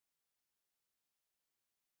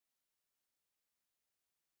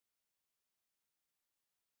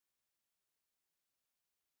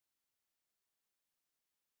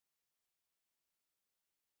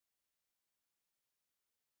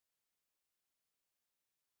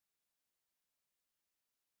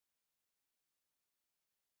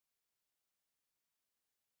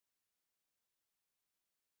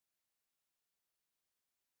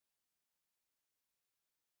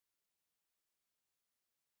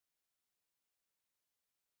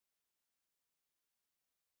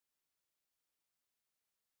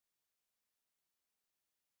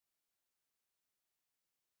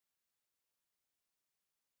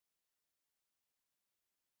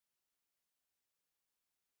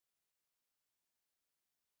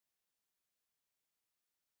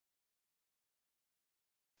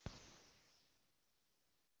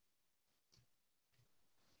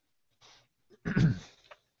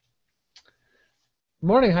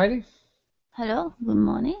Morning, Heidi. Hello, good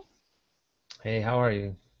morning. Hey, how are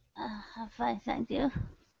you? I'm fine, thank you.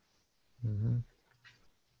 hmm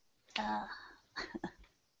Uh,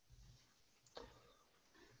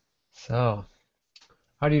 So,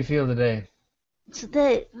 how do you feel today?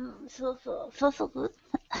 Today, so good.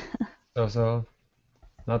 So,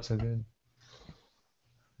 not so good.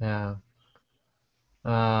 Yeah.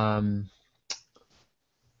 Um,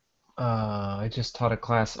 I just taught a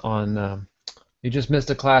class on, you just missed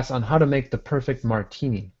a class on how to make the perfect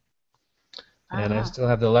martini. And I Ah, still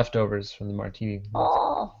have the leftovers from the martini.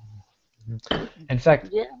 oh, Mhm. In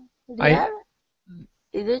fact, real, I real?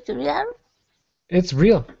 Is it real? it's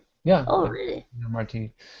real. Yeah, Oh, really? a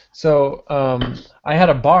martini. So, I had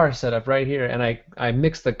a bar set up right here, and I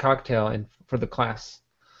mixed the cocktail in for the class,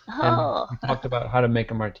 and Oh, we talked about how to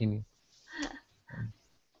make a martini.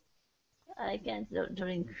 I can't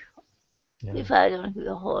drink. Yeah. If I don't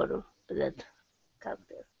the whole that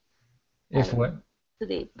cocktail, I If will what?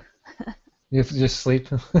 sleep. You have to just sleep.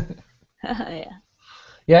 Yeah.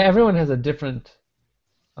 Yeah, everyone has a different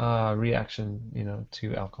reaction,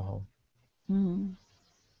 to alcohol. Mm.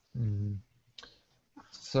 Mhm.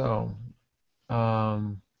 So,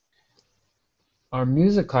 um, our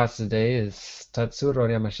music class today is Tatsurō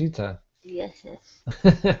Yamashita. Yes, yes.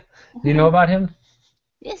 Do you know about him?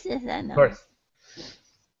 Yes, yes, I Of know. course.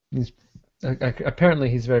 He's apparently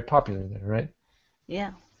he's very popular there, right?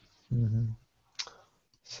 Yeah. hmm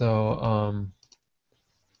So,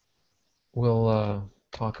 we'll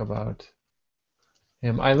talk about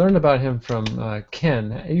him. I learned about him from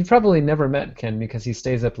Ken. You probably never met Ken because he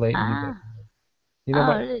stays up late and you don't. Ah, You know oh,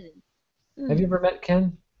 about? really? Have you Mm. ever met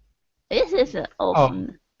Ken? Yes, yes, Oh,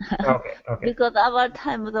 often. okay, okay. Because our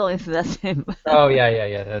time zone is the same. Oh, yeah, yeah,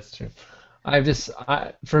 yeah, that's true.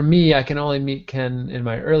 For me, I can only meet Ken in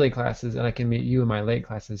my early classes, and I can meet you in my late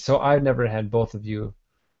classes. So I've never had both of you.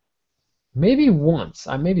 Maybe once.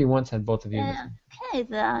 I maybe once had both of you in the Yeah, same. Ken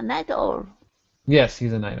is a night owl. Yes,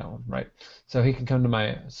 he's a night owl, right? So he can come to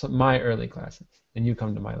my early classes, and you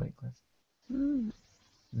come to my late classes. Mm.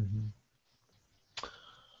 hmm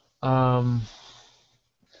Um.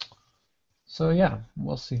 So yeah,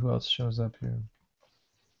 we'll see who else shows up here.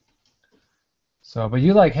 So, but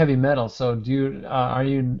you like heavy metal, so are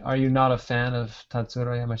you not a fan of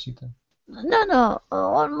Tatsuro Yamashita? No, no,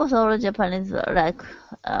 almost all Japanese like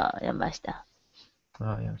Yamashita.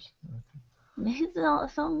 Ah, yes. His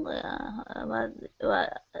song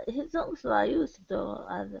his songs were used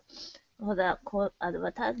as for the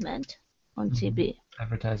advertisement on TV.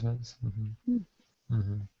 Advertisements. Mm.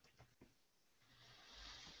 hmm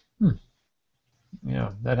Hmm.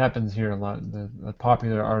 Yeah, that happens here a lot. The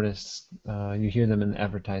popular artists, you hear them in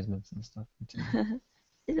advertisements and stuff on TV.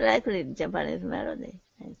 It's likely Japanese melody,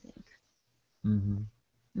 I think. hmm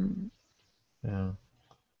Mm. Yeah,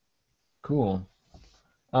 cool.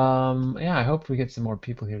 Yeah, I hope we get some more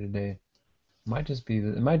people here today. It might just be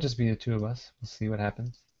the two of us. We'll see what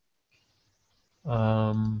happens.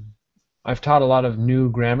 Um, I've taught a lot of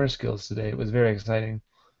new grammar skills today. It was very exciting.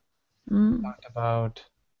 Mm. Talked about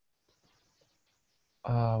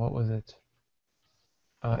what was it?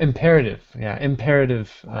 Imperative. Yeah,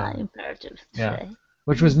 imperative. Imperative Yeah, today.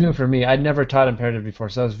 which was Mm. new for me. I'd never taught imperative before,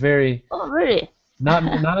 so I was very Oh, really? not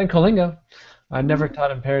in Kalinga. I never Mm.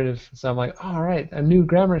 taught imperative, so I'm like, all right, a new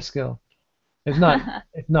grammar skill. It's not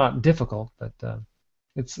it's not difficult, but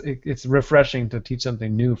it's refreshing to teach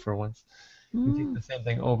something new for once. You teach Mm. the same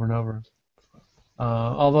thing over and over.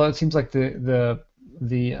 Although it seems like the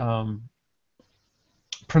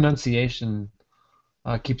pronunciation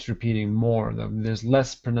keeps repeating more. There's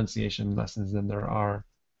less pronunciation lessons than there are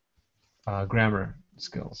grammar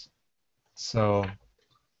skills. So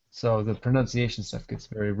so the pronunciation stuff gets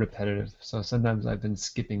very repetitive. So sometimes I've been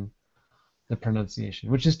skipping the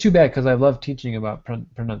pronunciation, which is too bad because I love teaching about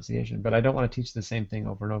pronunciation, but I don't want to teach the same thing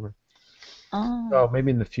over and over. Oh. So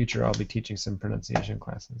maybe in the future I'll be teaching some pronunciation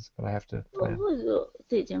classes, but I have to plan. Who's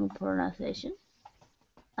teaching pronunciation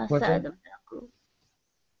What's aside that? of miracle?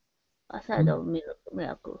 Aside Hmm? of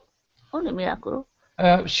miracle? Only miracle?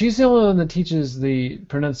 She's the only one that teaches the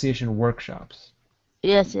pronunciation workshops,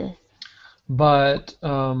 Yes, yes. but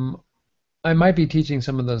I might be teaching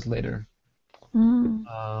some of those later. Mm.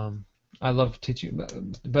 Um, I love teaching,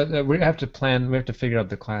 but we have to plan. We have to figure out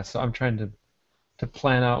the class. So I'm trying to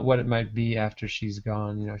plan out what it might be after she's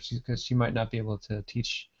gone. Because she might not be able to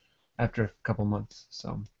teach after a couple months.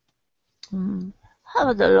 So, Mm. How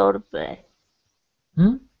about the role play?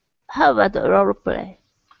 hmm? How about the role play?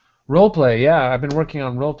 Role play. Yeah, I've been working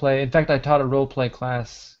on role play. In fact, I taught a role play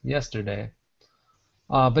class yesterday,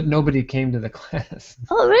 but nobody came to the class.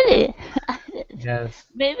 Oh, really? Yes.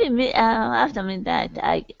 Maybe after midnight,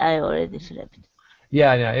 I already slept.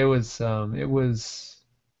 Yeah, yeah. It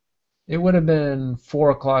would have been 4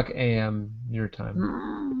 o'clock a.m. your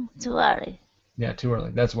time. Too early. Yeah, too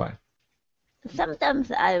early. That's why.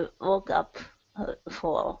 Sometimes I woke up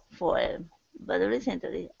 4 a.m. But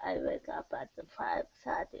recently I wake up at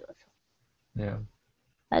 5:30 or so, Yeah.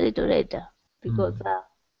 a little later because Mm.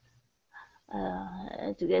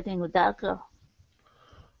 it's getting darker.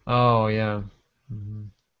 Oh, yeah. Hmm.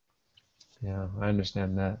 Yeah, I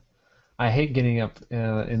understand that. I hate getting up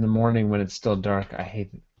in the morning when it's still dark. I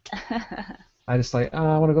hate it. I just like, oh,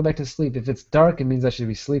 I want to go back to sleep. If it's dark, it means I should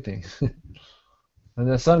be sleeping. When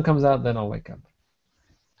the sun comes out, then I'll wake up.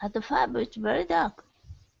 At 5 it's very dark.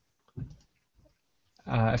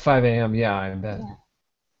 At 5 a.m., yeah, I bet. Yeah.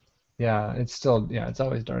 Yeah, it's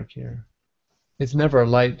always dark here. It's never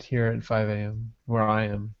light here at 5 a.m. where I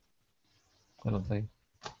am, I don't think.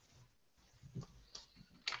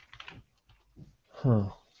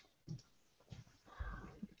 Huh.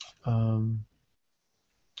 Um,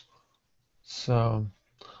 so,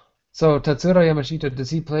 so Tatsurō Yamashita, does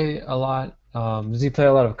he play a lot? Does he play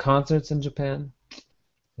a lot of concerts in Japan?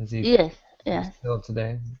 Is he Yes, yes. still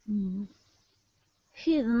today? Mm.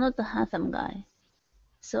 He is not a handsome guy,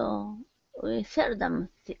 so we seldom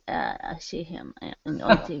see him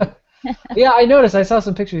on TV. Yeah, I noticed. I saw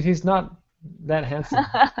some pictures. He's not that handsome,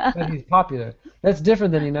 but he's popular. That's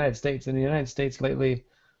different than the United States. In the United States lately,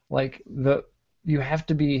 like you have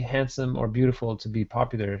to be handsome or beautiful to be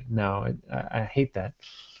popular now. I hate that.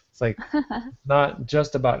 It's like not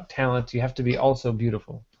just about talent. You have to be also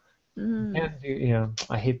beautiful. Mm. And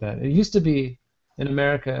I hate that. It used to be in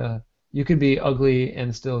America, you could be ugly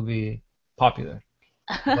and still be popular,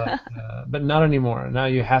 but not anymore. Now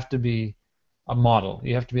you have to be a model.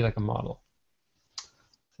 You have to be like a model.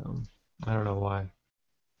 So I don't know why.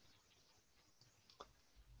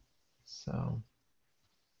 So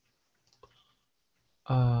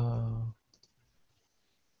uh,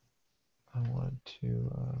 I want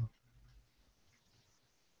to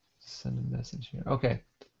send a message here. Okay.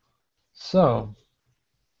 So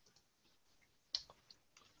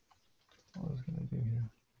what was I gonna do here?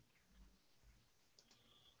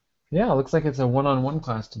 Yeah, it looks like it's a one-on-one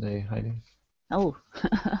class today, Heidi. Oh,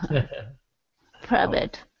 Oh,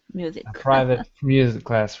 private music. a private music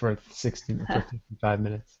class for 55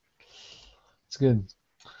 minutes. It's good.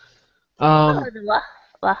 How Um, about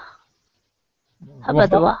How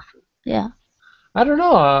about Wafa, Yeah. I don't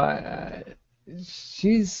know.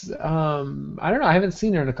 She's I don't know. I haven't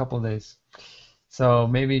seen her in a couple of days, so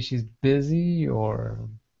maybe she's busy or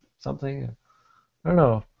something. I don't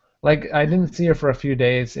know. Like I didn't see her for a few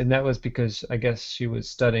days, and that was because I guess she was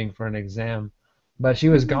studying for an exam. But she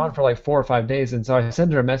was gone Mm. for like 4 or 5 days, and so I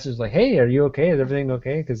sent her a message like, "Hey, are you okay? Is everything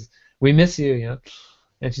okay? Because we miss you, you know."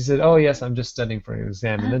 And she said, "Oh yes, I'm just studying for an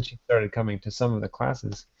exam." And then she started coming to some of the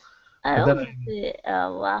classes. I But then also see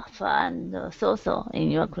Wafa and Soso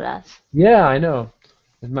in your class. yeah, I know.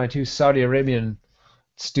 My two Saudi Arabian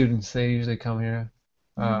students, they usually come here,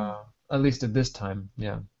 Mm. at least at this time.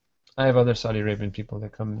 Yeah, I have other Saudi Arabian people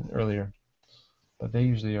that come earlier, but they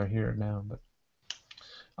usually are here now. But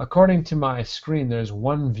according to my screen, there's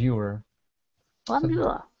one viewer. One So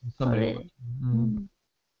viewer. Oh, somebody really? watching. Mhm. Mm.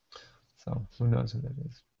 So who knows who that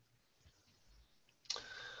is?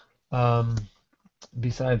 Um,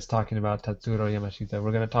 Besides talking about Tatsurō Yamashita,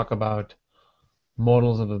 we're going to talk about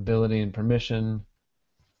modals of ability and permission,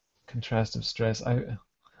 contrast of stress.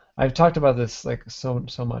 I've talked about this like so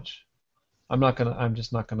much. I'm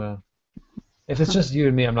just not gonna. If it's just you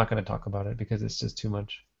and me, I'm not gonna talk about it because it's just too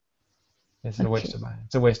much. Okay.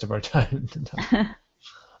 It's a waste of our time to talk.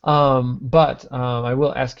 But I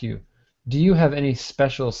will ask you, do you have any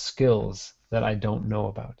special skills that I don't know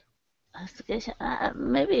about?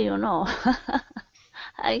 Maybe you know.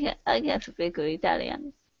 I can speak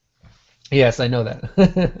Italian. Yes, I know that.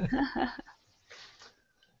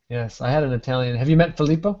 Yes, I had an Italian. Have you met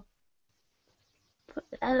Filippo?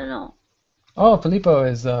 I don't know. Oh, Filippo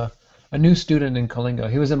is a new student in Colingo.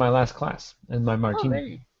 He was in my last class in my Oh, Martini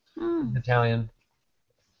really? Mm. Italian.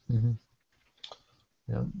 Hmm.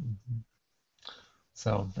 Yeah.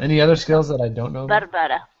 So, any other skills that I don't know about?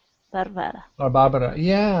 Barbara. Barbara. Or Barbara.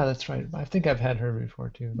 Yeah, that's right. I think I've had her before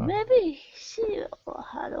too, Barbara. Maybe she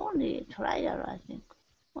had only trial, I think.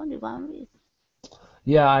 Only 1 week.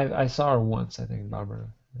 Yeah, I saw her once, I think, Barbara.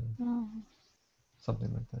 Yeah, Mm.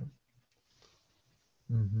 something like that.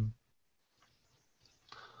 Hmm.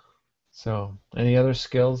 So, any other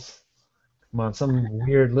skills? Come on, some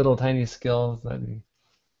weird little tiny skills that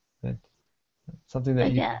something that I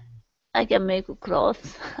you can. I can make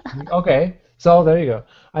clothes. Okay, so there you go.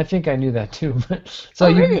 I think I knew that too. So Oh,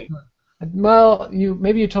 you make, really? well,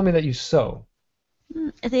 maybe you told me that you sew.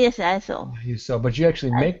 Yes, I saw. You sew, but you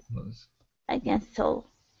actually I make clothes. I can sew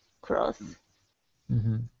clothes.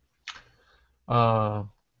 Hmm. Uh,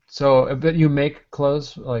 so, but you make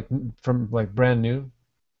clothes like from like brand new.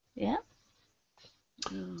 Yeah.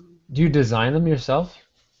 Mm. Do you design them yourself?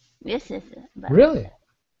 Yes, yes, but Really?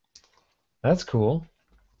 That's cool.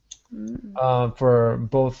 mm, For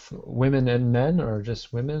both women and men, or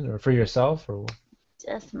just women, or for yourself, or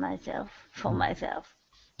just myself for Hmm. myself.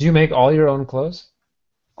 Do you make all your own clothes?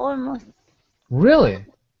 Almost Really?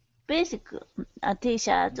 basic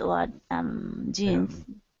t-shirt or Yeah. jeans.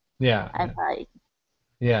 Yeah, I yeah, buy.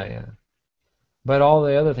 yeah, yeah. But all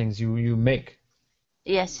the other things you make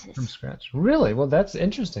Yes, from yes. scratch. Really? Well, that's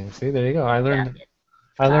interesting. See, there you go. Yeah,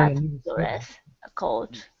 I learned a skirt, new skill. dress, a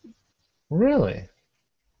coat, Really?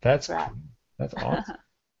 That's bra. cool. That's awesome.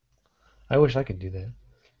 I wish I could do that.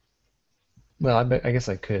 Well, I guess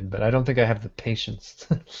I could, but I don't think I have the patience.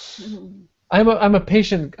 Mm, I'm a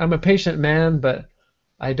patient man, but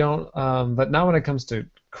I don't but not when it comes to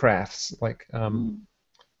crafts. Like mm,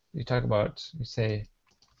 you talk about you say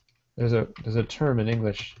there's a term in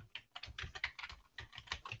English,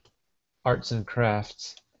 arts and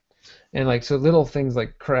crafts. And like so little things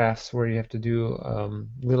like crafts where you have to do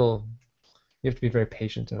little you have to be very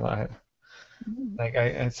patient and mm.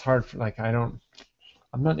 it's hard for like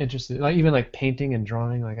I'm not interested like even like painting and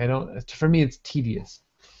drawing like I don't for me it's tedious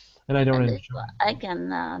and I don't And enjoy it. I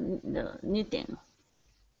can do knitting.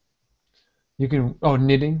 You can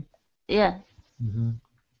knitting. Yeah. Hmm.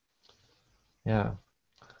 Yeah.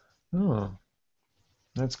 Oh,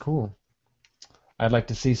 that's cool. I'd like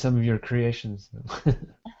to see some of your creations.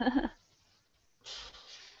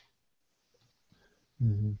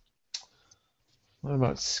 Hmm. What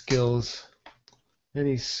about skills?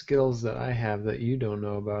 Any skills that I have that you don't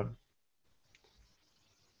know about?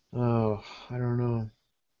 Oh, I don't know.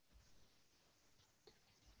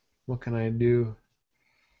 What can I do?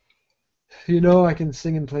 I can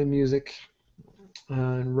sing and play music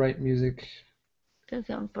and write music. You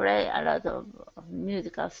can play a lot of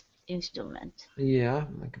musical instrument. Yeah,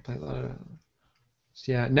 I can play a lot of.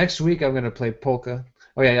 Yeah, next week I'm gonna play polka.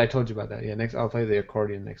 Oh yeah, I told you about that. Yeah, next I'll play the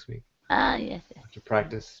accordion next week. Ah, yes, I yes. have to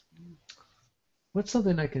practice. What's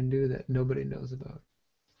something I can do that nobody knows about?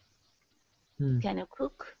 Hmm. Can you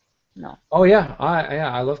cook? No. Oh yeah,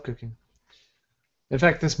 I love cooking. In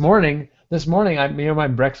fact, this morning my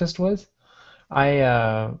breakfast was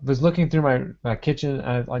I was looking through my kitchen.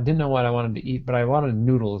 I didn't know what I wanted to eat, but I wanted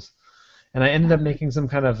noodles, and I ended up making some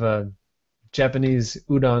kind of a Japanese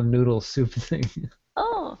udon noodle soup thing.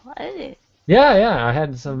 Oh, really? Yeah, yeah. I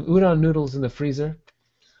had some udon noodles in the freezer,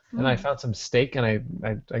 and I Mm. found some steak, and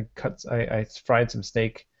I fried some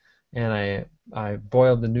steak, and I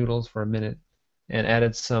boiled the noodles for a minute, and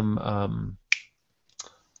added some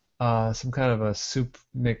kind of a soup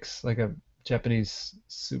mix, like a Japanese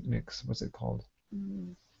soup mix. What's it called?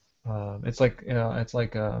 Mm. It's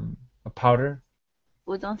like a powder.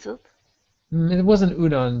 Udon soup? It wasn't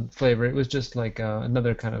udon flavor. It was just like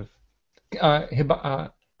another kind of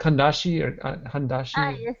kandashi or Ah,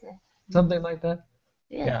 handashi, yes, yes. Mm. something like that.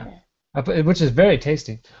 Yes, Yeah, yes. which is very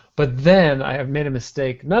tasty. But then I have made a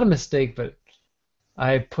mistake. Not a mistake, but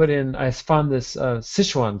I found this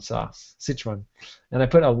Sichuan sauce, Sichuan, and I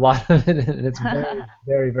put a lot of it in, and it's very,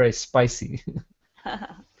 very, very spicy.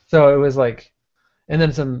 So it was like, and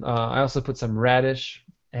then I also put some radish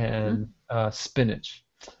and Mm. spinach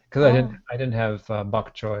because Oh. I didn't have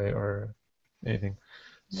bok choy or anything.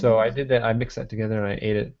 So I Mm. did that. I mixed that together and I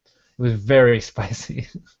ate it. It was very spicy.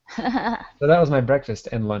 So that was my breakfast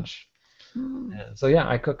and lunch. Mm. And so yeah,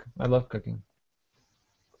 I cook. I love cooking.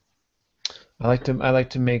 I like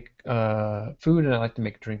to make food and I like to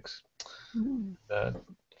make drinks Mm. uh,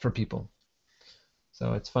 for people.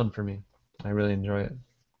 So it's fun for me. I really enjoy it.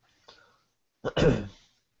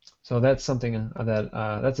 So that's something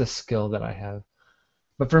that's a skill that I have.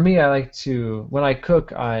 But for me, I like to when I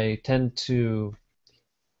cook, I tend to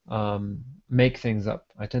make things up.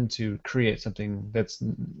 I tend to create something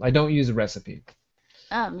I don't use a recipe.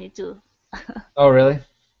 Ah, me too. Oh, really?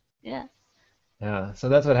 Yeah. Yeah. So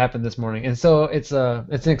that's what happened this morning. And so it's an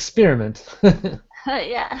experiment.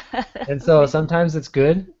 Yeah. And so Me, sometimes it's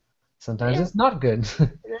good, sometimes yeah, it's not good.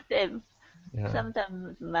 the same. Yeah.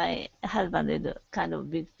 Sometimes my husband is a kind of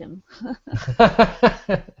victim.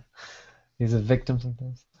 He's a victim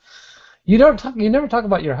sometimes. You never talk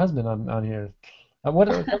about your husband on here.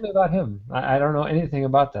 Tell me about him. I don't know anything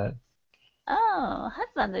about that. Oh,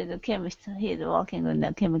 husband is a chemist. He's working in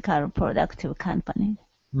a chemical productive company.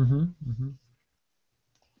 Mm-hmm. Mm-hmm.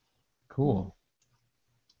 Cool.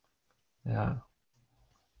 Yeah.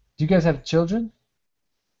 Do you guys have children?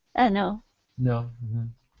 I know. No. Hmm.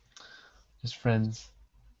 Just friends,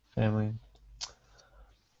 family.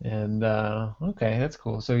 And okay, that's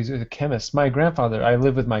cool. So he's a chemist. My grandfather, I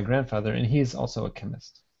live with my grandfather, and he's also a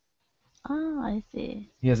chemist. Ah, I see.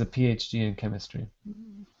 He has a PhD in chemistry,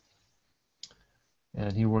 Mm.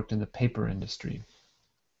 and he worked in the paper industry.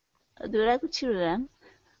 Do you like children?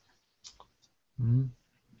 Hmm.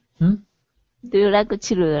 Hmm? Do you like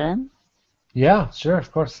children? Yeah, sure,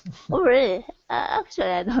 of course. Oh, really? Actually,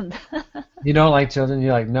 I don't. You don't like children?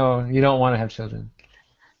 You're like, no, you don't want to have children.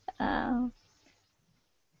 um,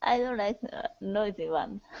 I don't like noisy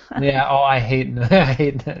one. Yeah, oh, I hate I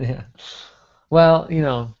hate that. Yeah. Well,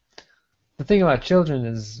 the thing about children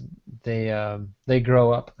is they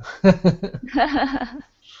grow up.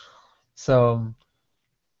 So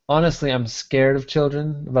honestly, I'm scared of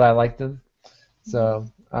children, but I like them. So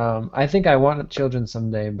I think I want children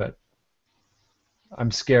someday, but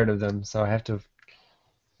I'm scared of them. So I have to,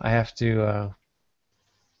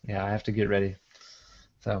 yeah, I have to get ready.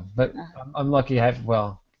 So, but I'm lucky. I have,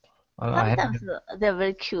 Sometimes they're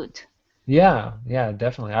very cute, yeah, yeah,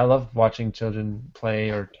 definitely. I love watching children play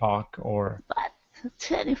or talk or, but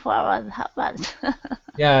 24 hours, how about?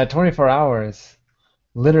 yeah, 24 hours,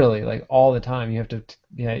 literally, like all the time. You have to,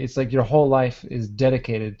 yeah, it's like your whole life is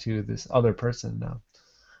dedicated to this other person now.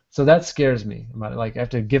 So that scares me about it. Like I have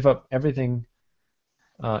to give up everything,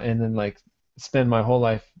 and then like spend my whole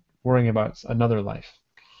life worrying about another life.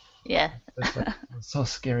 Yeah. That's like so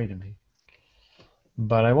scary to me.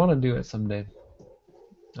 But I want to do it someday,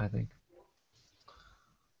 I think.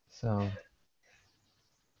 So,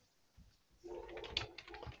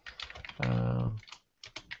 uh,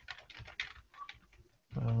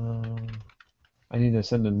 uh, I need to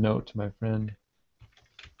send a note to my friend.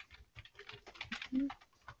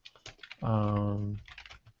 Um,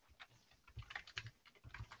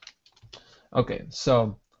 okay,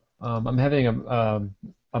 so I'm having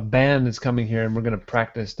a band that's coming here, and we're gonna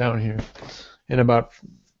practice down here in about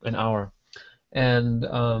an hour. And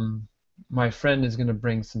my friend is gonna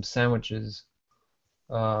bring some sandwiches,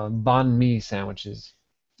 banh mi sandwiches.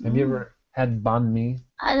 Have you Mm. ever had banh mi?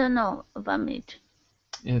 I don't know about meat.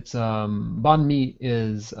 It's banh mi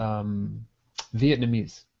is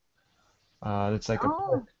Vietnamese. It's like a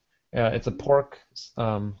pork. Oh. It's a pork.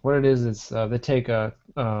 What it is they take a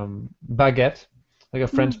baguette, like a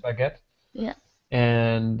French Mm. baguette, Yeah.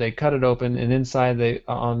 and they cut it open, and inside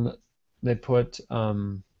they put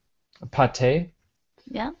pate,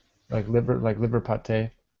 Yeah. like liver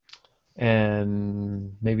pate,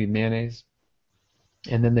 and maybe mayonnaise,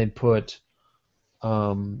 and then they put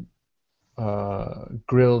um,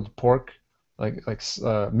 grilled pork,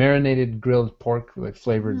 marinated grilled pork, like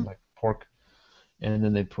flavored Mm. like pork, and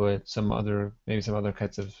then they put maybe some other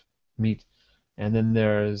kinds of meat, and then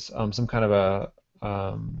there's some kind of a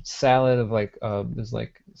salad of like there's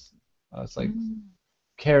like it's like Mm.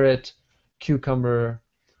 carrot, cucumber,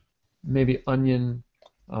 maybe onion,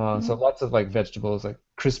 so Mm. lots of like vegetables, like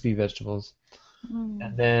crispy vegetables,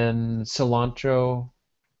 and Mm. then cilantro,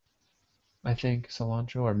 I think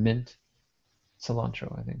cilantro or mint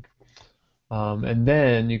cilantro, I think. And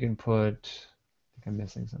then you can put, I think I'm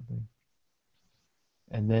missing something.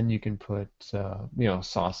 And then you can put,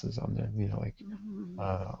 sauces on there, like Mm.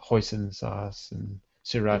 hoisin sauce and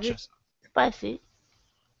Is sriracha it sauce. spicy?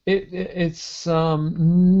 It's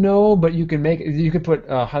no, but you could put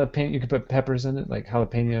jalapeno, you could put peppers in it, like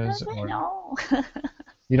jalapenos, or Jalapeno.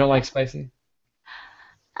 you don't like spicy?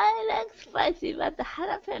 I like spicy, but the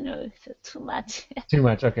jalapeno is too much. Too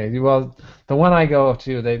much. Okay. Well, the one I go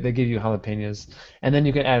to, they give you jalapenos, and then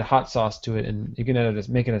you can add hot sauce to it, and you can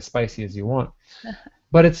make it as spicy as you want.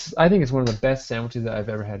 But I think it's one of the best sandwiches that I've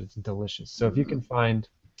ever had. It's delicious. So if you can Mm. find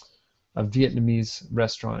a Vietnamese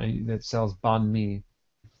restaurant that sells banh mi,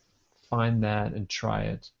 find that and try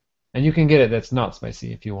it. And you can get it that's not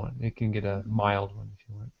spicy if you want. You can get a mild one if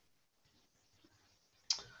you want.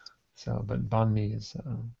 So, but banh mi is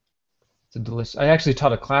it's a delicious. I actually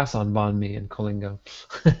taught a class on banh mi in Colingo.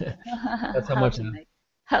 That's how How much to make?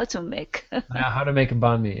 How to make? how to make a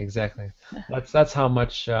banh mi exactly. That's how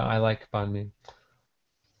much I like banh mi.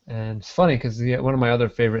 And it's funny because one of my other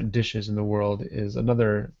favorite dishes in the world is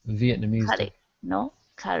another Vietnamese dish. Curry? No,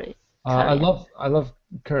 curry. I Korean. love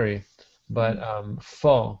curry, but Mm.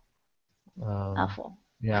 pho. Um, Apple.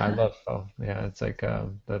 yeah, I love pho. Yeah, it's like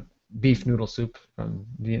the beef noodle soup from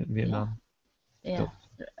Yeah, Vietnam. yeah. Delicious.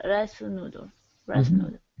 Rice noodle. Rice Hmm.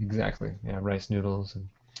 noodle. Exactly. Yeah, rice noodles. And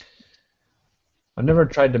I've never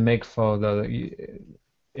tried to make pho though.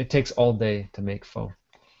 It takes all day to make pho.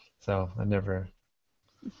 So I never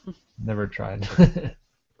tried.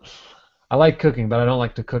 I like cooking, but I don't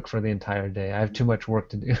like to cook for the entire day. I have too much work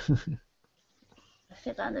to do.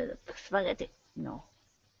 Second is spaghetti. No.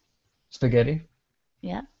 Spaghetti?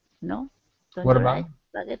 Yeah. No. Don't What you about? like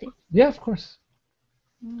spaghetti? Yeah, of course.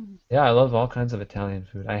 Mm. Yeah, I love all kinds of Italian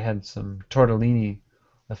food. I had some tortellini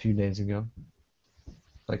a few days ago,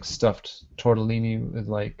 like stuffed tortellini with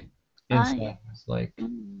like Ah, yeah. inside was like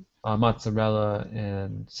Mm. mozzarella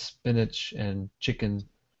and spinach and chicken,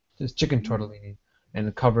 just chicken Mm. tortellini,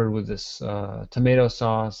 and covered with this tomato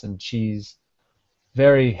sauce and cheese.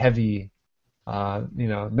 Very heavy,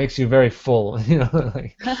 makes you very full,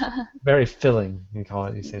 like very filling. You call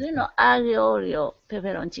it, you say Do you that. know aglio olio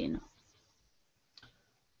peperoncino?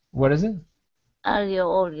 What is it? Aglio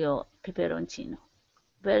olio peperoncino.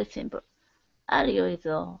 Very simple. Aglio is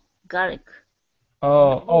garlic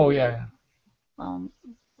and Oh yeah, olio, yeah. um,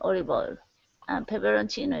 olive oil, and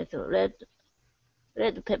peperoncino is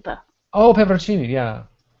red pepper. Oh, pepperoncini, yeah.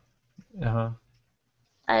 Uh-huh.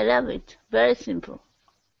 I love it. Very simple.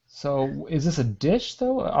 So is this a dish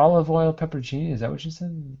though? Olive oil pepperoncini? Is that what you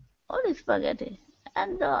said? Only spaghetti,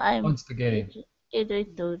 and I Oh, spaghetti. eat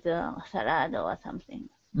it with salad or something.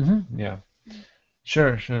 Yeah.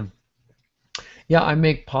 Sure, sure. Yeah, I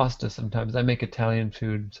make pasta sometimes. I make Italian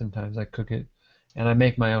food sometimes. I cook it, and I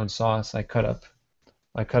make my own sauce. I cut up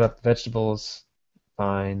vegetables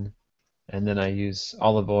fine, and then I use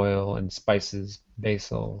olive oil and spices,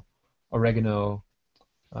 basil, oregano,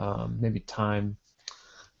 maybe thyme,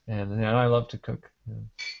 and yeah, I love to cook. Yeah,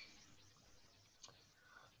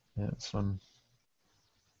 yeah, it's fun.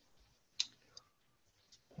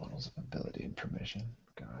 Models of ability and permission.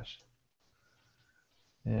 Gosh.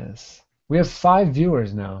 Yes. We have 5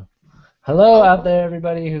 viewers now. Hello out Oh, there,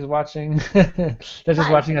 everybody who's watching. They're just five,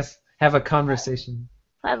 watching us have a five, conversation.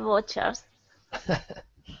 five watchers.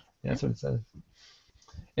 That's what it says.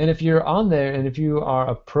 And if you're on there and if you are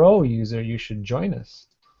a pro user, you should join us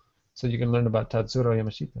so you can learn about Tatsurō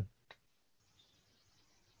Yamashita.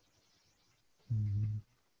 Mhm.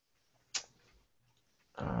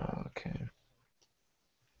 Okay.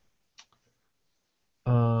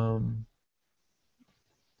 Um,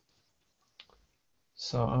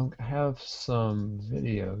 so I have some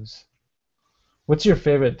videos. What's your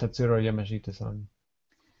favorite Tatsurō Yamashita song?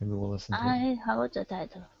 Maybe we'll listen to it. I have the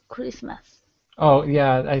title Christmas. Oh,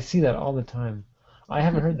 yeah, I see that all the time. I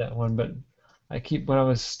haven't heard that one, but when I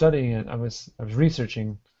was studying it, I was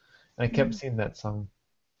researching, and I kept Mm. seeing that song.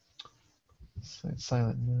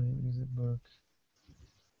 Silent Night music book.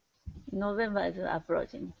 November is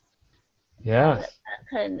approaching. The Yes.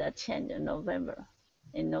 calendar change in November.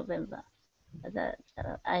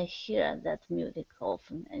 I hear that music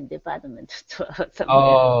often in department store somewhere.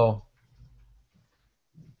 Oh,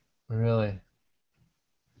 really?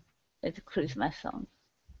 It's a Christmas song.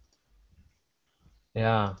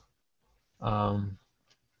 Yeah. Um,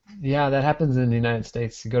 yeah, that happens in the United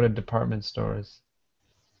States. You go to department stores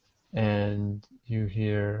and you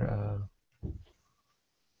hear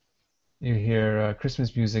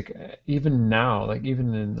Christmas music even now, like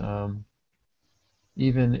even in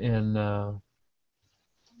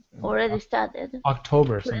Already started.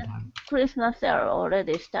 October Chri- sometime. Christmas sale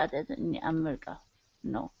already started in America.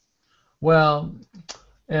 No. Well,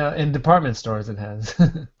 yeah, in department stores it has.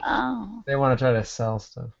 Oh, They want to try to sell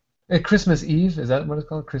stuff. Christmas Eve, is that what it's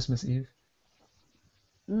called? Christmas Eve?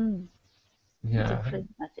 mm, it's a Yeah,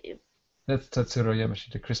 Christmas Eve. that's Tatsuro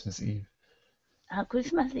Yamashita, Christmas Eve.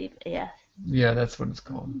 Christmas Eve, yes. Yeah, that's what it's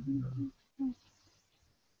called. Mhm.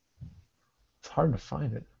 It's hard to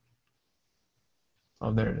find it.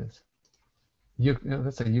 Oh, there it is. No,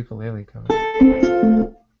 that's a ukulele cover.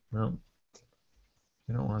 No,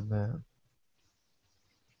 you don't want that.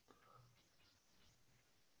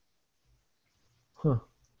 Huh.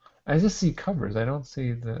 I just see covers. I don't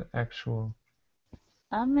see the actual.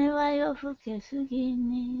 雨は夜更けすぎ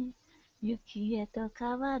に雪へと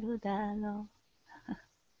変わるだろ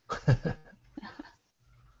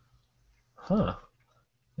Huh.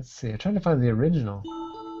 Let's see. I'm trying to find the original.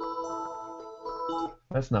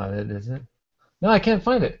 That's not it, is it? No, I can't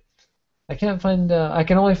find it. I can't find. I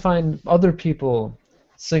can only find other people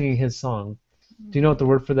singing his song. Do you know what the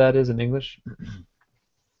word for that is in English?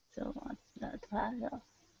 So that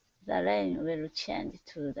the rain will change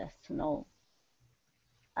to the snow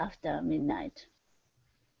after midnight.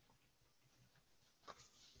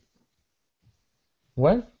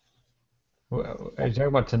 What? Are you talking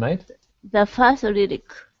about tonight? The first lyric,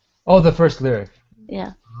 Oh, the first lyric.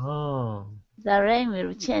 yeah, Oh. the rain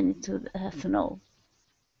will change to the snow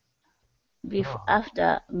Oh.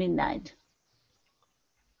 after midnight.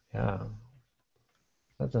 Yeah.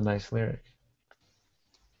 That's a nice lyric.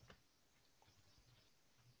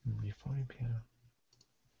 Euphonium piano.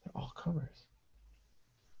 They're all covers.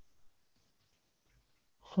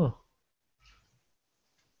 Huh.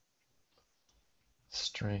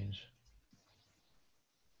 Strange.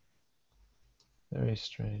 Very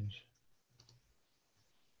strange.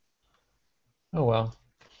 Oh well.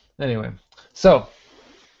 Anyway, so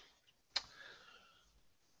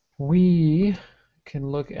we can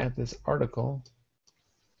look at this article.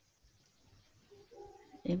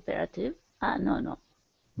 Imperative? No.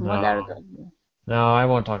 Modal No, verb. no, I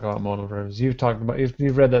won't talk about modal verbs. You've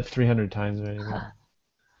read that 300 times already.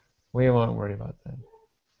 We won't worry about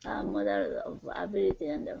that. Modal of ability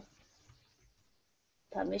and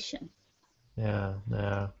permission. Yeah.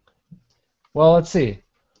 Well, let's see.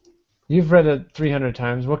 You've read it 300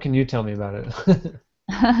 times. What can you tell me about it?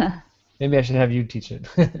 Maybe I should have you teach it.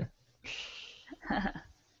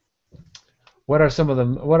 What are some of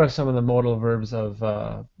the modal verbs of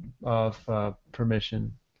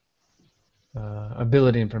permission,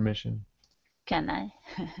 ability and permission? Can I?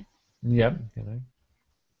 Yep. Can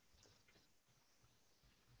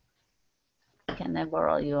Can I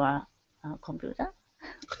borrow your computer?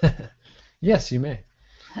 I? Yes, you may.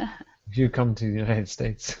 If you come to the United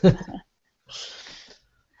States.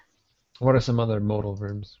 What are some other modal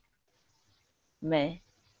verbs? May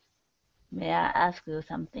I ask you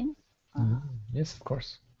something? Yes, of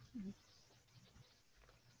course.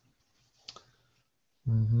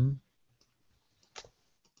 hmm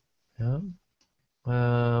Yeah.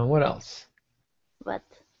 What else? What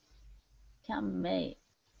can may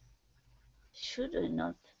should we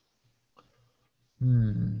not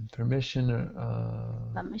Permission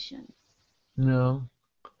or permission? no?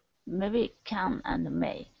 Maybe can and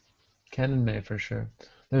may. Can and may for sure.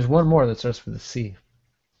 There's one more that starts with a C.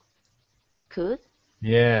 Could?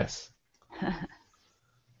 Yes.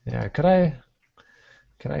 Yeah. Could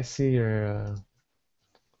I see your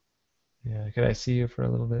yeah, could I see you for a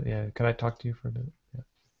little bit? Yeah. Could I talk to you for a bit? Yeah.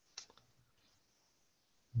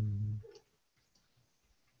 Mhm.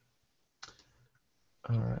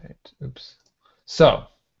 All right. Oops. So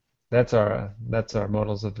that's our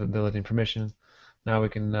modals of ability and permission. Now we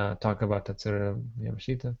can talk about Tatsurō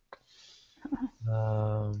Yamashita.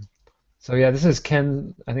 Um, so yeah, this is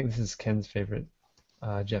Ken. I think this is Ken's favorite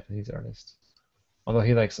Japanese artist. Although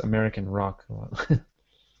he likes American rock a lot,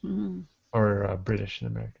 Mm. or British and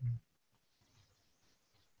American.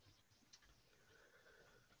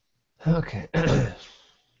 Okay.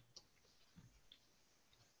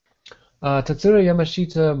 Tatsurō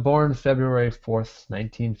Yamashita, born February 4th,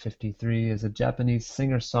 1953, is a Japanese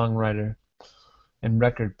singer-songwriter and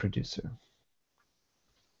record producer.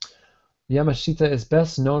 Yamashita is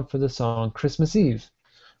best known for the song Christmas Eve,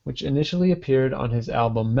 which initially appeared on his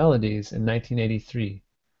album Melodies in 1983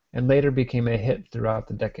 and later became a hit throughout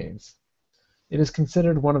the decades. It is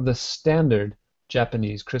considered one of the standard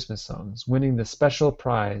Japanese Christmas songs, winning the special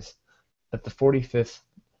prize at the 45th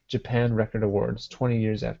Japan Record Awards 20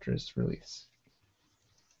 years after its release.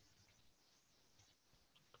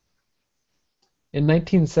 In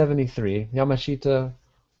 1973, Yamashita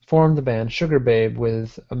formed the band Sugar Babe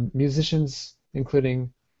with musicians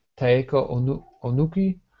including Taeko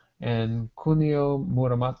Onuki and Kunio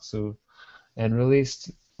Muramatsu, and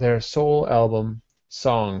released their sole album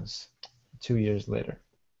Songs 2 years later.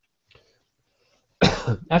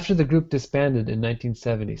 After the group disbanded in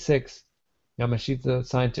 1976, Yamashita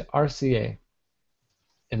signed to RCA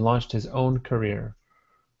and launched his own career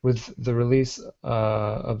with the release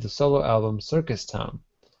of the solo album Circus Town.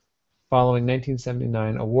 Following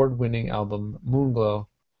 1979 award-winning album Moonglow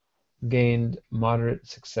gained moderate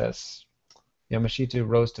success, Yamashita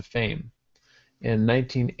rose to fame. In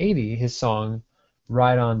 1980, his song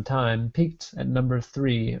Ride on Time peaked at number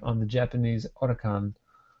 3 on the Japanese Oricon,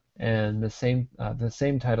 and the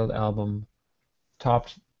same titled album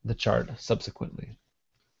topped the chart subsequently.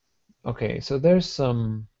 Okay, so there's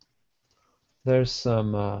some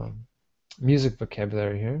music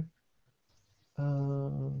vocabulary here.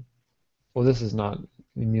 Well, this is not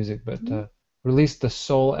music, but released the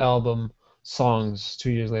soul album Songs 2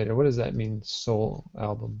 years later. What does that mean, soul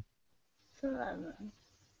album? So,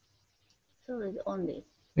 so it's only.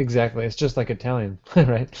 Exactly. It's just like Italian,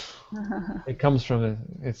 right? It comes from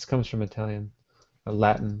Italian,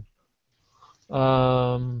 Latin.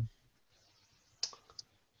 Um,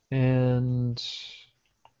 and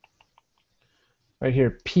right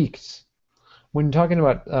here, peaked. When talking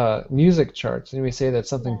about music charts, and we say that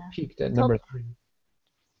something Yeah. peaked at Top number 3.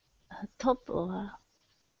 top or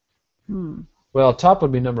Well, top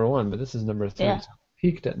would be number 1, but this is number 3. yeah. So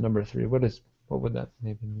peaked at number 3. What would that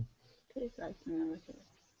maybe mean? Please like number 3.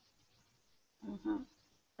 Uh-huh.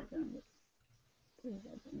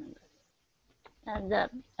 And the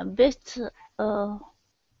best, uh,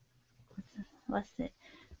 what's it?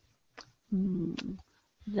 Mm,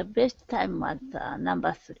 the best time was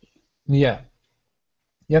number 3. Yeah.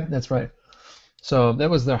 Yep, that's right. So that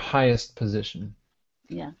was their highest position.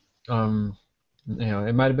 Yeah. Um,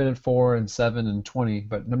 it might have been at 4 and 7 and 20,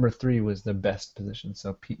 but number 3 was their best position.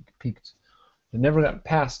 So peaked. It never got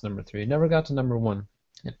past number 3. It never got to number 1.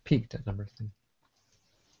 It peaked at number 3.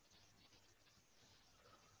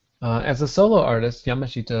 As a solo artist,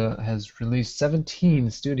 Yamashita has released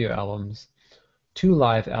 17 studio albums, 2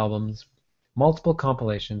 live albums, multiple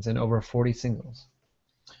compilations, and over 40 singles.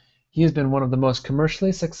 He has been one of the most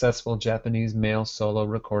commercially successful Japanese male solo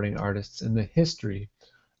recording artists in the history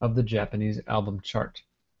of the Japanese album chart,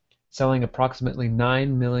 selling approximately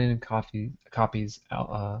 9 million copies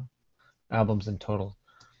albums in total.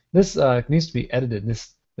 This needs to be edited.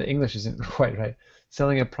 The English isn't quite right.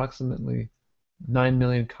 Selling approximately 9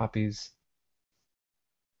 million copies.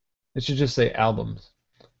 It should just say albums.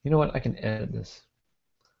 You know what? I can edit this.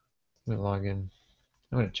 Let me log in.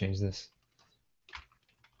 I'm going to change this.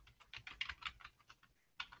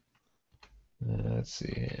 Let's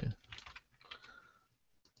see.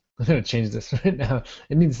 I'm going to change this right now.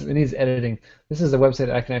 It needs editing. This is a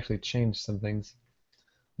website I can actually change some things.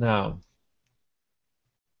 Now,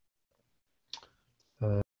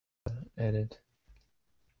 uh, edit.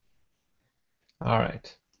 All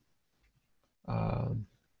right. Um,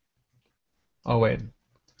 oh wait,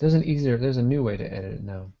 there's a new way to edit it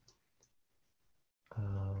now.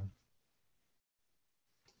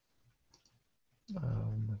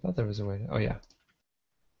 Um, I thought there was a way to, oh yeah.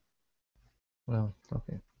 Well,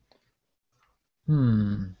 okay.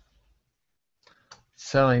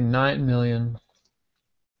 Selling 9 million.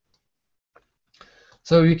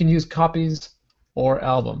 So you can use copies or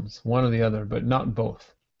albums, one or the other, but not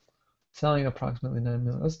both. Selling approximately 9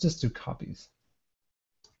 million. Let's just do copies.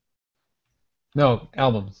 No,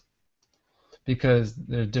 albums, because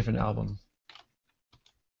they're different albums.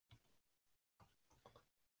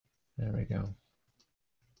 There we go.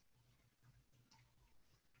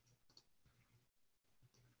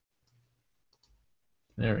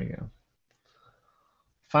 There we go.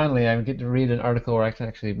 Finally, I get to read an article where I can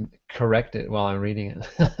actually correct it while I'm reading it.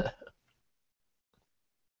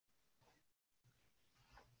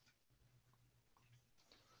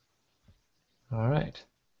 All right.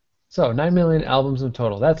 So 9 million albums in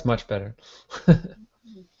total. That's much better.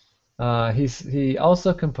 He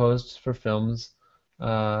also composed for films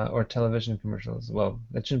or television commercials. Well,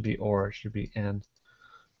 that shouldn't be or, it should be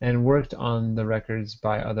and worked on the records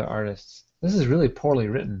by other artists. This is really poorly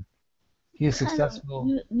written. He is Kind of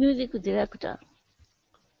successful. music director.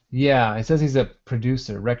 Yeah, it says he's a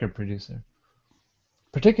producer, record producer.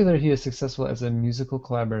 Particularly, he is successful as a musical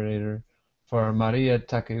collaborator for Maria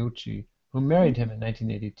Takeuchi, who married him in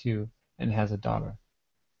 1982 and has a daughter.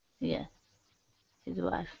 Yeah, his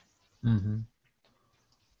wife. hmm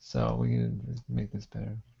So we can make this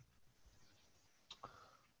better.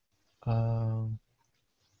 Um,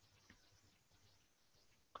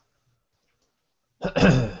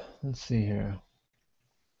 let's see here.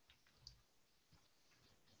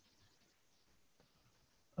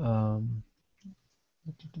 Um,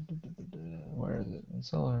 where is it?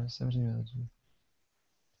 Solar 17 minutes.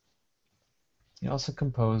 He also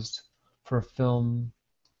composed for film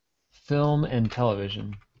and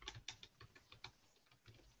television.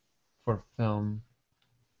 For film.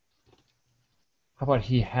 How about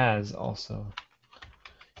he has also?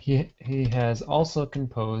 He has also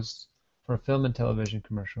composed for film and television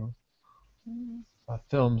commercials.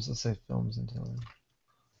 Films, let's say films and television.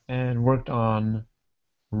 And worked on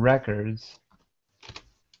records.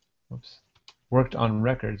 Oops. Worked on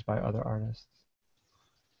records by other artists.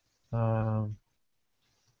 Um,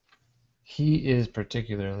 he is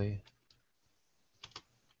particularly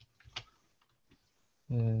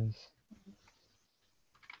is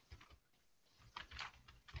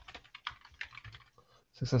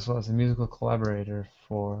successful as a musical collaborator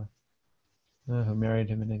for who married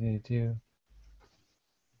him in 1982.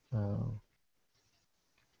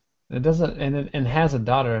 It doesn't, and has a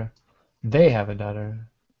daughter. They have a daughter,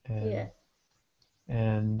 Yeah.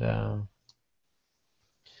 and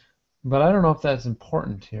but I don't know if that's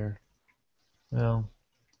important here. Well,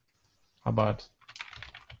 how about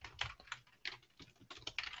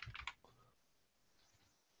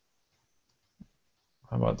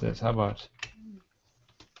this? How about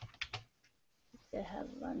They have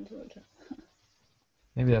one daughter.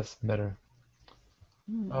 maybe that's better.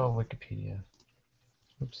 Mm. Oh, Wikipedia.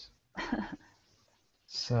 Oops.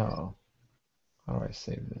 So, how do I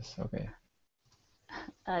save this? Okay.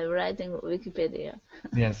 I'm writing Wikipedia.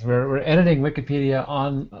 Yes, we're editing Wikipedia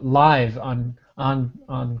on live on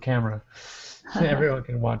camera. Everyone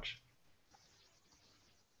can watch.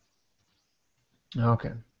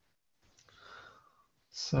 Okay.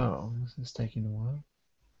 So this is taking a while.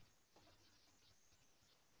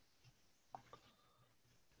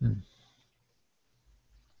 Hmm.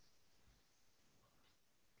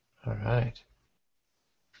 All right.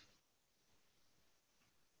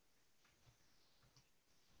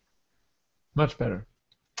 Much better.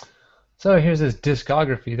 So here's his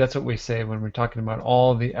discography. That's what we say when we're talking about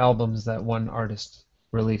all the albums that one artist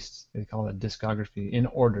released. They call it discography in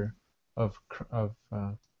order of of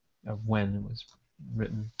when it was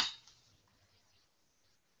written.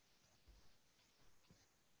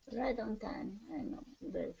 Right on time. I know.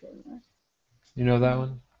 Very famous. You know that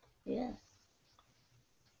one? Yes.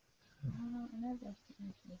 Another.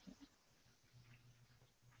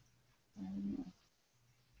 I don't know.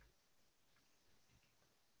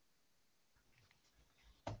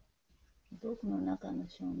 僕の中の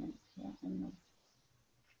少年。いや、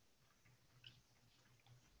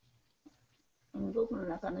僕の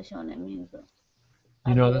中の少年 means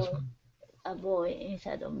You know this one? a boy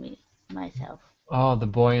inside of me, myself. Oh, the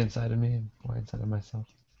boy inside of me, boy inside of myself.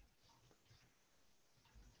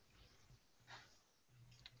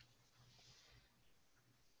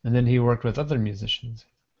 And then he worked with other musicians.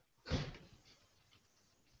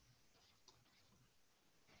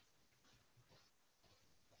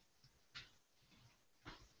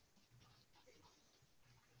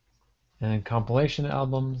 And compilation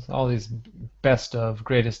albums, all these best of,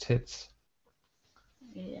 greatest hits.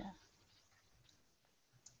 Yeah.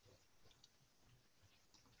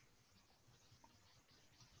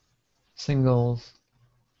 Singles.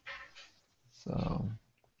 So,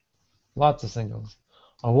 lots of singles.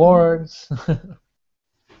 Awards.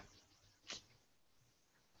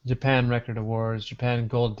 Japan Record Awards, Japan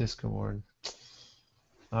Gold Disc Award.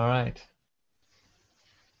 All right.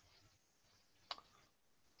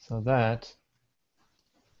 So that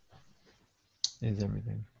is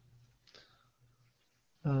everything.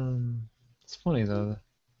 It's funny though.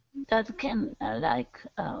 That can like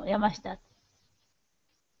Yamashita.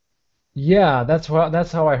 Yeah, that's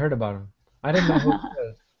how I heard about him. I didn't know who he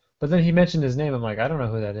was. But then he mentioned his name. I'm like, I don't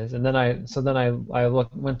know who that is. And then I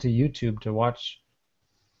went to YouTube to watch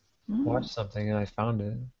something and I found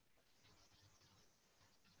it.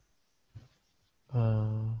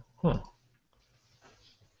 Huh.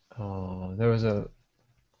 Oh, there's a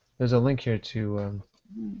link here to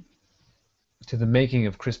the making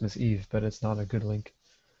of Christmas Eve, but it's not a good link.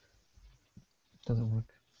 Doesn't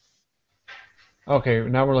work. Okay,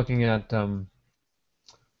 now we're looking at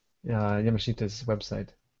Yamashita's website.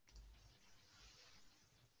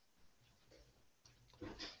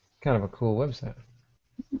 Kind of a cool website.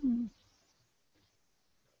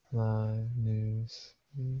 Live news.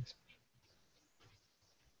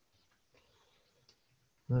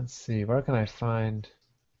 Let's see, where can I find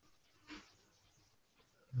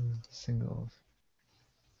singles?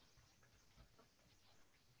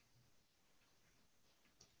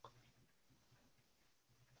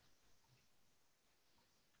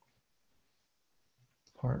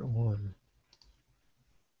 Part 1.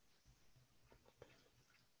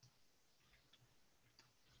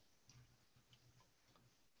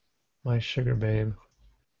 My Sugar Babe.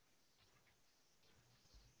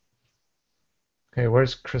 Okay,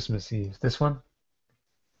 where's Christmas Eve? This one?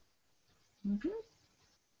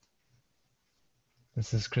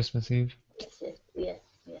 This is Christmas Eve? Yes,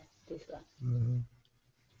 this one. Mhm.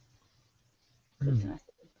 Christmas.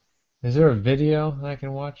 Is there a video I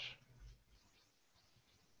can watch?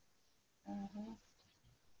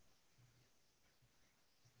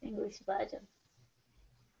 English version,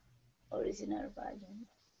 original version.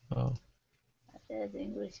 Oh, There's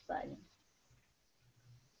English version.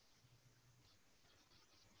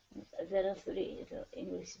 03 is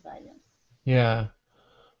English version. yeah,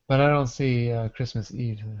 but I don't see Christmas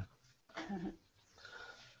Eve.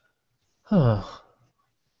 Huh.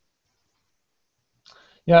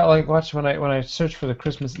 Yeah, like watch when I search for the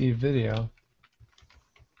Christmas Eve video.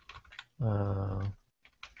 Uh,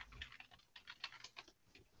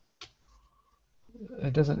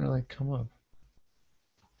 it doesn't really come up.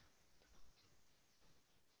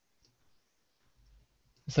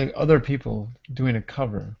 It's like other people doing a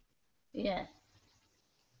cover. Yeah.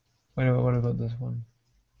 Wait, what about this one?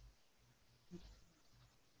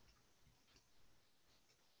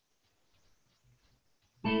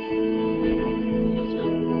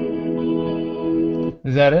 YouTube.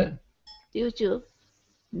 Is that it? YouTube?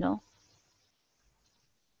 No,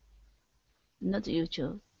 not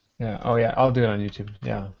YouTube. Yeah. Oh yeah, I'll do it on YouTube.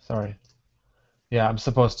 Yeah, sorry. Yeah, I'm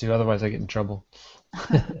supposed to, otherwise I get in trouble.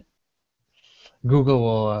 Google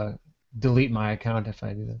will delete my account if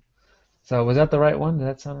I do that. So was that the right one? Did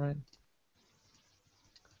that sound right?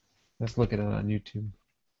 Let's look at it on YouTube.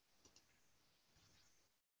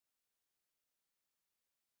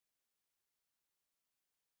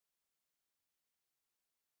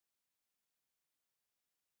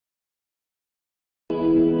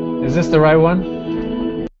 Is this the right one?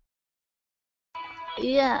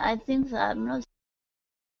 Yeah, I think so. I'm not.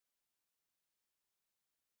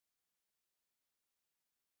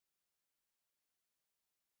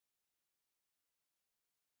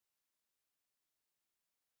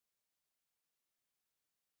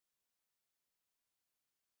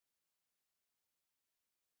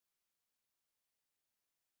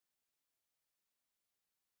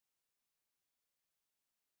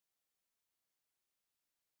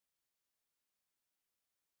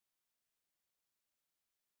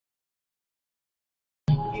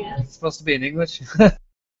 It's supposed to be in English?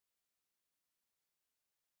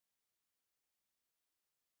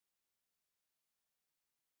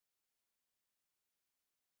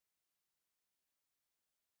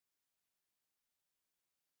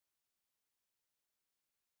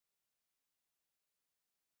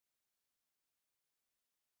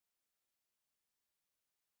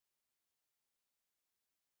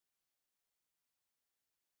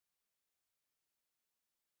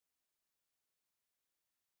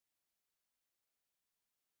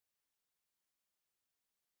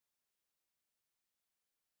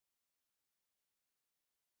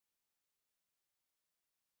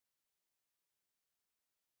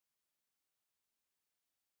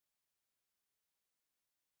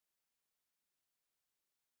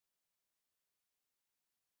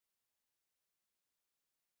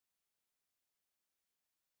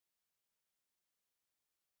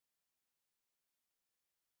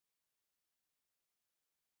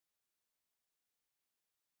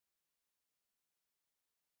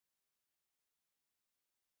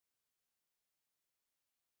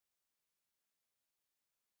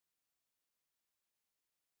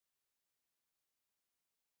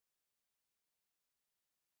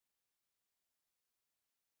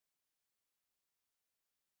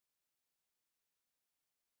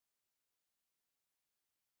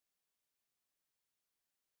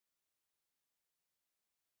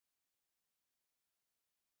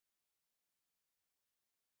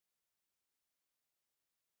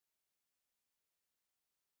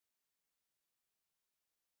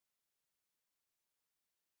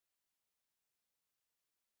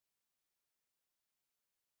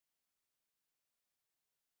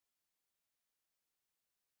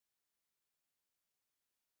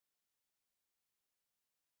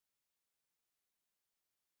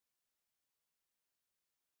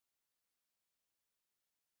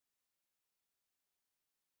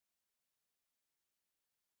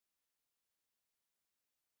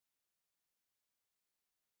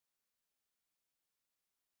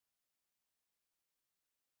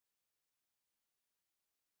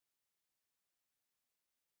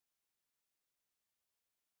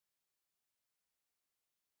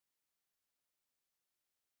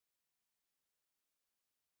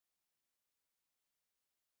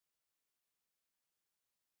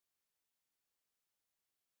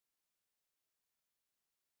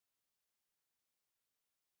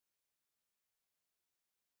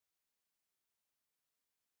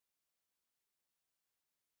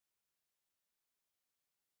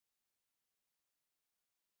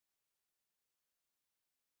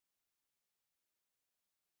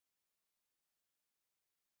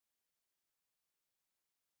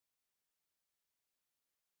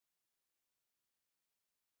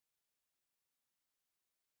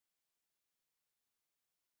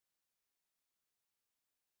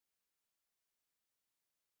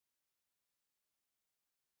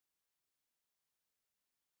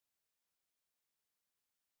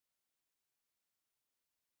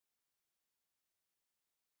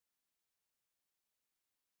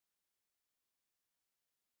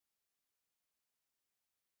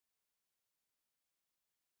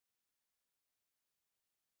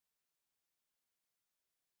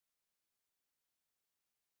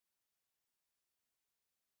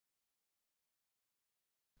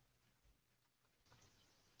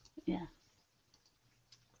 Yeah,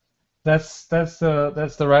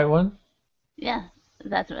 That's the right one. yeah,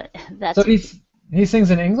 that's right. So That's it. he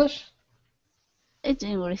sings in English? It's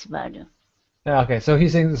English version. Yeah, okay, so he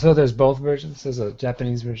sings. So there's both versions. There's a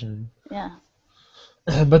Japanese version, Yeah,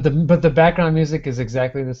 but the background music is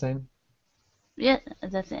exactly the same. yeah,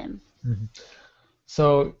 the same. Mhm.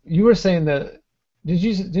 So you were saying that.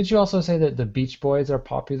 Did you also say that the Beach Boys are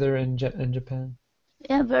popular in Japan?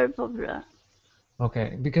 Yeah, very popular.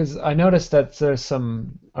 Okay, because I noticed that there's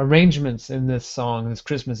some arrangements in this song, this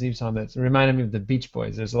Christmas Eve song, that reminded me of the Beach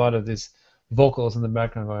Boys. There's a lot of these vocals in the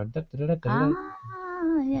background going da, da, da, da, da, da.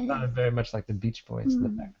 Ah, yeah, yeah. Sounded very much like the Beach Boys in the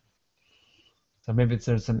background. Hmm. So maybe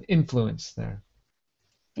there's some influence there.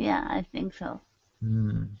 Yeah, I think so.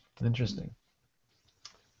 Hmm, interesting.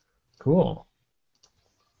 Cool.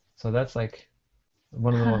 So that's like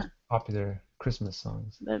one of the most popular Christmas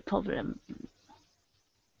songs. Very popular,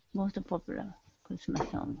 most popular Christmas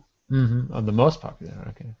song. Oh, the most popular.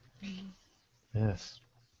 Okay. Yes.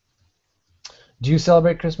 Do you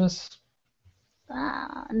celebrate Christmas?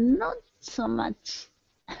 Not so much.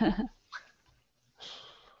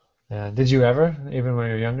 Yeah. Did you ever, even when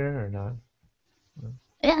you were younger, or not?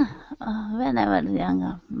 Yeah, when I was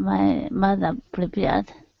younger, my mother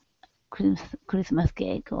prepared Christmas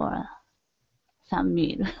cake or some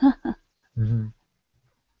meal. Mm-hmm.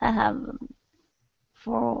 I have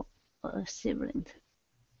four siblings.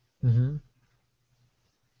 Mm-hmm.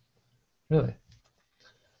 Really?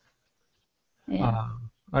 Yeah,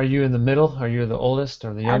 Are you in the middle? Are you the oldest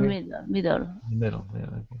or the I'm youngest? middle. The middle.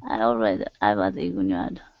 Yeah. I was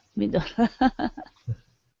ignored. Middle.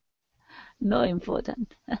 No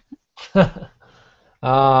important. Okay.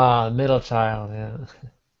 Ah, middle child. Yeah.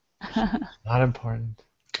 Not important.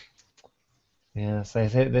 Yes, they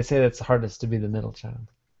say that's the hardest to be the middle child.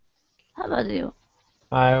 How about you?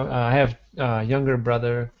 I have a younger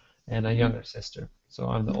brother and a younger sister, so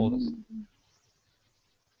I'm the oldest. Mm,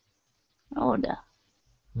 older.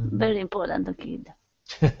 Hmm. Very important kid.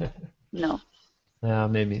 No. Yeah,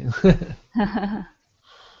 maybe.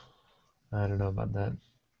 I don't know about that,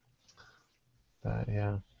 but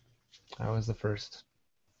yeah, I was the first.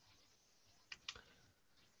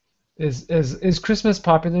 Is Christmas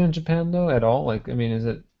popular in Japan though at all? Like, I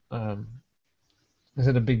mean, um is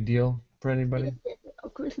it a big deal for anybody?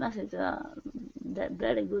 Christmas is a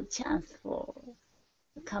very good chance for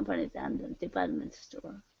companies and department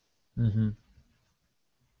store. Hmm.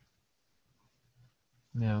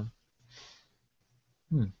 Yeah.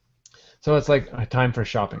 Hmm. So it's like a time for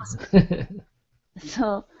shopping.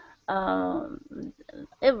 So um,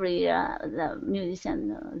 every year the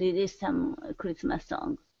musician release some Christmas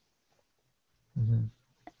song. Hmm.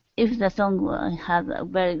 If the song has a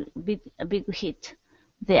big hit,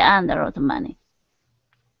 they earn a lot of money.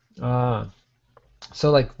 Ah,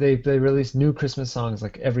 so like they release new Christmas songs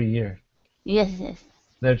like every year. Yes, yes.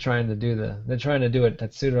 They're trying to do what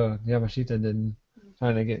Tatsurō Yamashita did,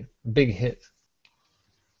 trying to get a big hit.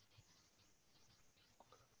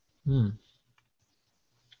 Hmm.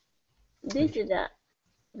 This is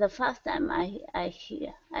the first time I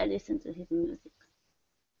listen to his music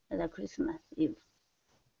at the Christmas Eve.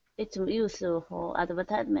 It's used for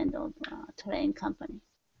advertisement of train company.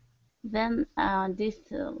 Then this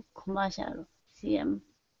commercial CM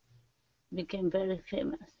became very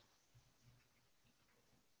famous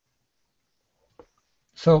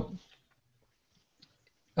So,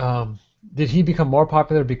 um, did he become more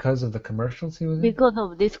popular because of the commercials he was in? because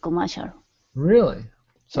of this commercial. Really?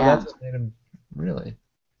 So Yeah, that's what made him really.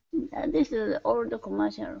 this is old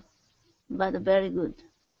commercial, but very good.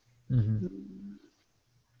 Hmm.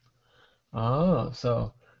 Oh,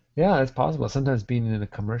 so yeah, it's possible. Sometimes being in a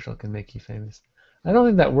commercial can make you famous. I don't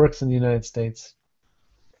think that works in the United States.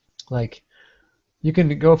 Like you can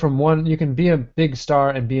be a big star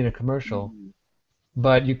and be in a commercial, Mm.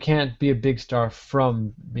 but you can't be a big star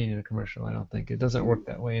from being in a commercial. I don't think it doesn't work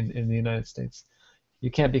that way in the United States.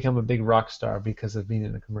 You can't become a big rock star because of being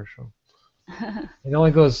in a commercial.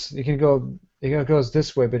 It goes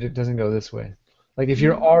this way, but it doesn't go this way. Like if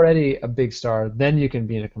you're Mm. already a big star, then you can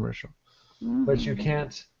be in a commercial, but you Mhm.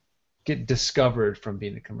 can't get discovered from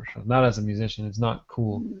being a commercial. Not as a musician. It's not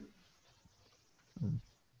cool. Mm.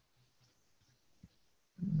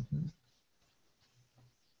 Mhm.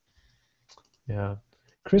 Yeah.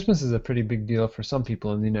 Christmas is a pretty big deal for some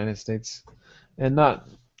people in the United States, and not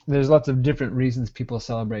there's lots of different reasons people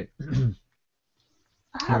celebrate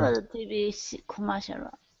How here. about the TV commercial?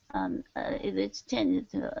 It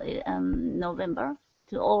changed to November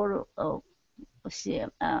to all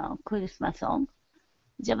Christmas song.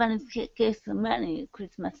 Japanese case many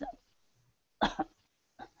Christmas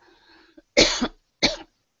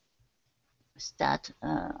start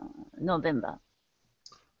November.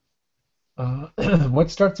 Uh,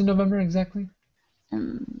 what starts in November exactly?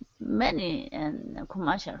 Many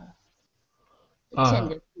commercial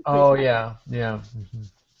Uh, changes to oh Christmas. yeah, yeah,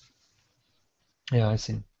 yeah. I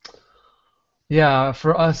see. Yeah,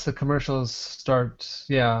 for us the commercials start.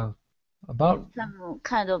 Yeah, About, some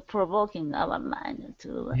kind of provoking our mind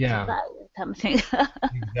to yeah, buy something.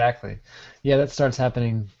 exactly. Yeah, that starts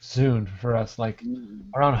happening soon for us. Like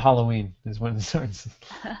Mm. around Halloween is when it starts.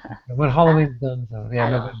 When Ha- Halloween's done, so yeah,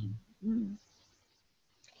 November. Halloween. Mm.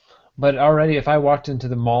 But already, if I walked into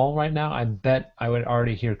the mall right now, I bet I would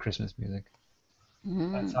already hear Christmas music.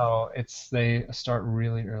 That's Mm. how they start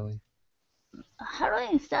really early.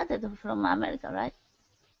 Halloween started from America, right?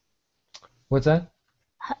 What's that?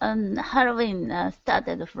 Halloween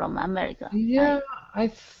started from America. Yeah, I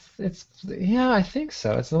think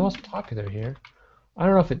so. It's the most popular here. I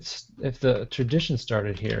don't know if the tradition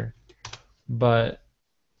started here, but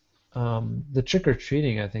the trick or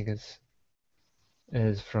treating I think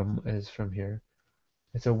is from here.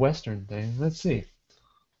 It's a Western thing. Let's see.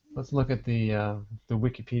 Let's look at the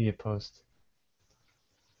Wikipedia post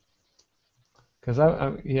because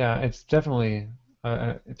yeah, it's definitely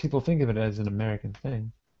people think of it as an American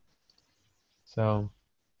thing. So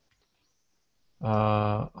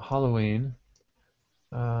Halloween,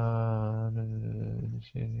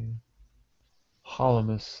 initiating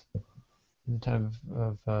Holomus in the time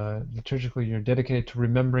of liturgical year dedicated to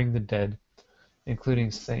remembering the dead,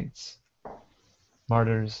 including saints,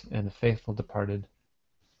 martyrs, and the faithful departed.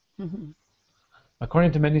 Mhm.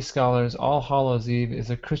 According to many scholars, All Hallows' Eve is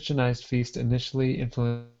a Christianized feast initially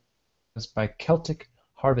influenced by Celtic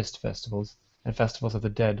harvest festivals and festivals of the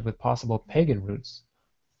dead with possible pagan roots,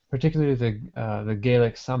 particularly the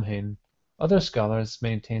Gaelic Samhain. Other scholars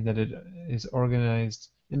maintain that it is organized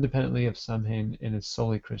independently of Samhain and is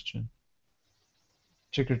solely Christian.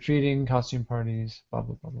 Trick-or-treating, costume parties, blah,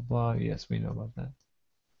 blah, blah, blah, blah. Yes, we know about that.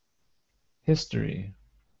 History.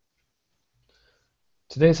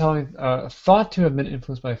 Today's Halloween thought to have been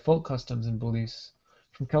influenced by folk customs and beliefs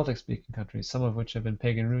from Celtic-speaking countries, some of which have been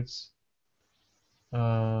pagan roots.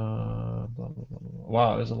 Blah, blah, blah, blah.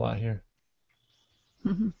 Wow, there's a lot here.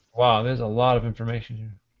 Wow, there's a lot of information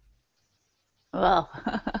here. Wow.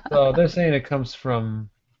 So they're saying it comes from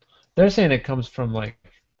like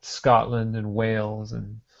Scotland and Wales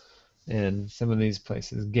and some of these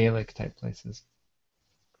places, Gaelic type places.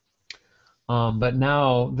 But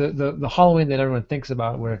now the Halloween that everyone thinks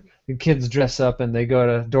about, where the kids dress up and they go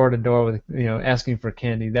to door with asking for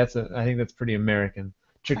candy. I think that's pretty American.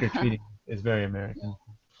 Trick or treating is very American.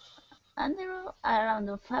 Until around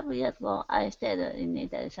 5 years ago, I stayed in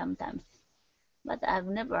Italy sometimes, but I've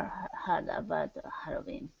never heard about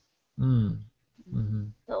Halloween. Mm. Hmm.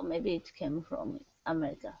 So maybe it came from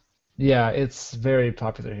America. Yeah, it's very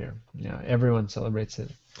popular here. Yeah, everyone celebrates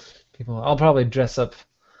it. I'll probably dress up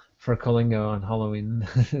for Colingo on Halloween.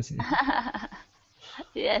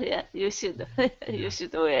 Yeah, yeah, you should. You Yeah,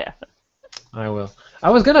 should wear. I will. I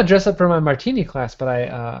was gonna dress up for my martini class, but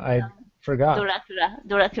I forgot.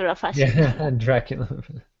 Dracula fashion. Yeah, Dracula.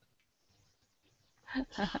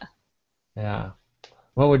 Yeah.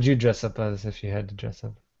 What would you dress up as if you had to dress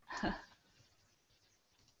up?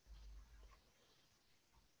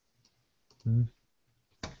 Hmm.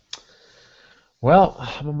 Well,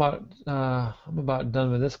 I'm about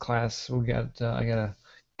done with this class. I gotta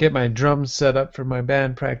get my drums set up for my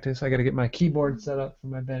band practice. I gotta get my keyboard set up for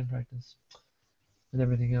my band practice and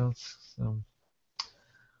everything else. So,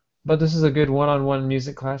 but this is a good one-on-one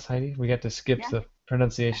music class, Heidi. We got to skip Yeah. the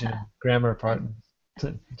pronunciation and grammar part Thank,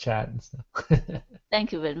 and chat and stuff.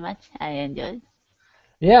 thank you very much. I enjoyed.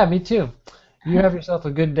 Yeah, me too. You have yourself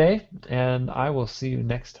a good day, and I will see you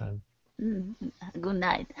next time. Mm, Good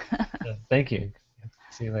night. Yeah, thank you.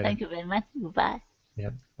 See you later. Thank you very much. Goodbye.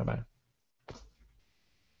 Yep. Bye bye.